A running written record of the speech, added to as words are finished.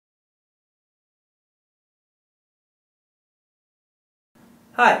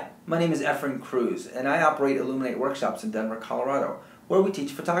Hi, my name is Efren Cruz, and I operate Illuminate workshops in Denver, Colorado, where we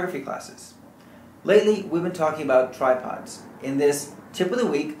teach photography classes. Lately, we've been talking about tripods. In this tip of the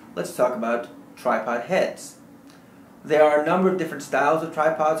week, let's talk about tripod heads. There are a number of different styles of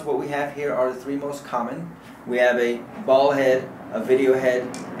tripods. What we have here are the three most common. We have a ball head, a video head,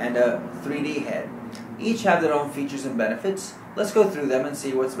 and a 3D head. Each have their own features and benefits. Let's go through them and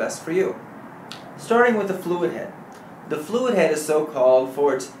see what's best for you. Starting with the fluid head. The fluid head is so called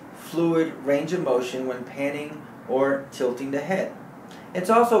for its fluid range of motion when panning or tilting the head. It's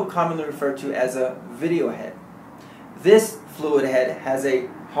also commonly referred to as a video head. This fluid head has a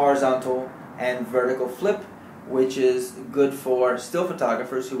horizontal and vertical flip, which is good for still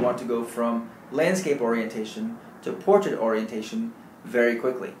photographers who want to go from landscape orientation to portrait orientation very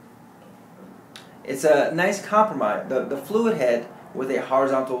quickly. It's a nice compromise. The fluid head with a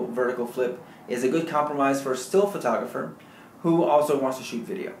horizontal vertical flip is a good compromise for a still photographer who also wants to shoot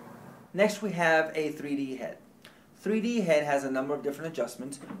video. Next we have a 3D head. 3D head has a number of different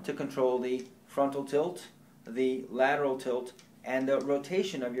adjustments to control the frontal tilt, the lateral tilt, and the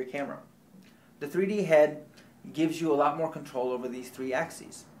rotation of your camera. The 3D head gives you a lot more control over these three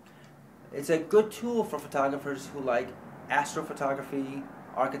axes. It's a good tool for photographers who like astrophotography,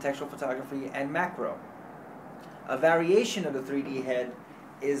 architectural photography, and macro. A variation of the 3D head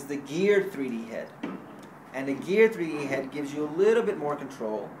is the geared 3D head. And the geared 3D head gives you a little bit more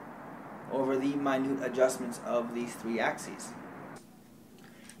control over the minute adjustments of these three axes.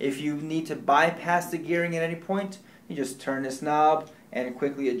 If you need to bypass the gearing at any point, you just turn this knob and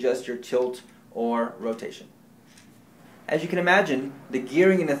quickly adjust your tilt or rotation. As you can imagine, the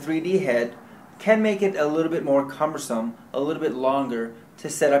gearing in a 3D head can make it a little bit more cumbersome, a little bit longer to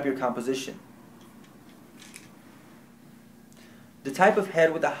set up your composition. The type of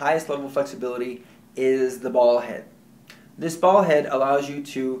head with the highest level of flexibility is the ball head. This ball head allows you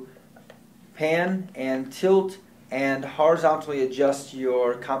to pan and tilt and horizontally adjust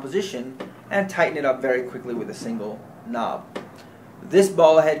your composition and tighten it up very quickly with a single knob. This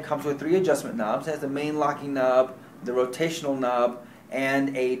ball head comes with three adjustment knobs. It has the main locking knob, the rotational knob,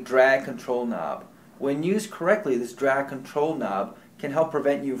 and a drag control knob. When used correctly, this drag control knob can help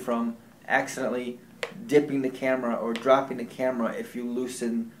prevent you from accidentally dipping the camera or dropping the camera if you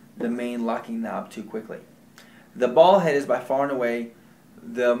loosen the main locking knob too quickly. The ball head is by far and away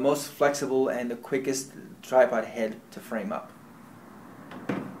the most flexible and the quickest tripod head to frame up.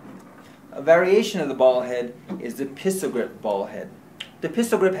 A variation of the ball head is the pistol grip ball head. The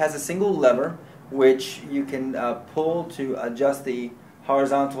pistol grip has a single lever which you can pull to adjust the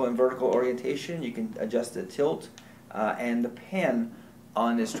horizontal and vertical orientation. You can adjust the tilt and the pan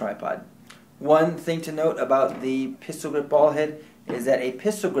on this tripod. One thing to note about the pistol grip ball head is that a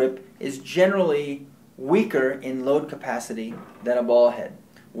pistol grip is generally weaker in load capacity than a ball head.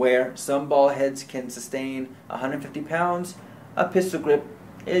 Where some ball heads can sustain 150 pounds, a pistol grip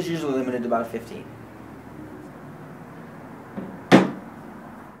is usually limited to about 15.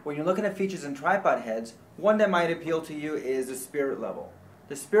 When you're looking at features in tripod heads, one that might appeal to you is the spirit level.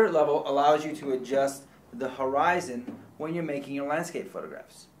 The spirit level allows you to adjust the horizon when you're making your landscape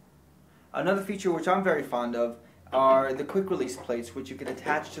photographs. Another feature which I'm very fond of are the quick release plates, which you can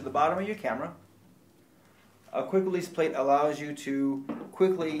attach to the bottom of your camera. A quick release plate allows you to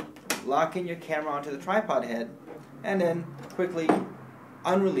quickly lock in your camera onto the tripod head and then quickly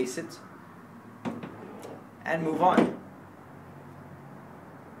unrelease it and move on.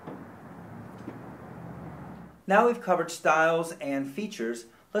 Now we've covered styles and features,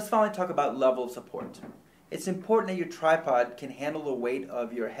 let's finally talk about level of support. It's important that your tripod can handle the weight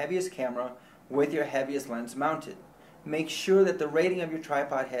of your heaviest camera with your heaviest lens mounted. Make sure that the rating of your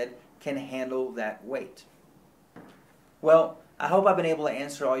tripod head can handle that weight. Well, I hope I've been able to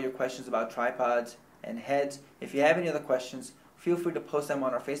answer all your questions about tripods and heads. If you have any other questions, feel free to post them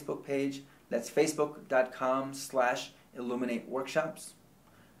on our Facebook page. That's facebook.com/Illuminate workshops.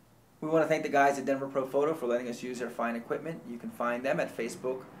 We want to thank the guys at Denver Pro Photo for letting us use their fine equipment. You can find them at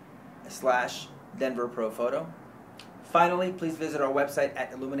Facebook/Denver Pro Photo. Finally, please visit our website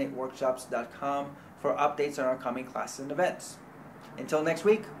at illuminateworkshops.com for updates on our coming classes and events. Until next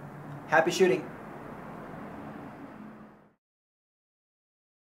week, happy shooting!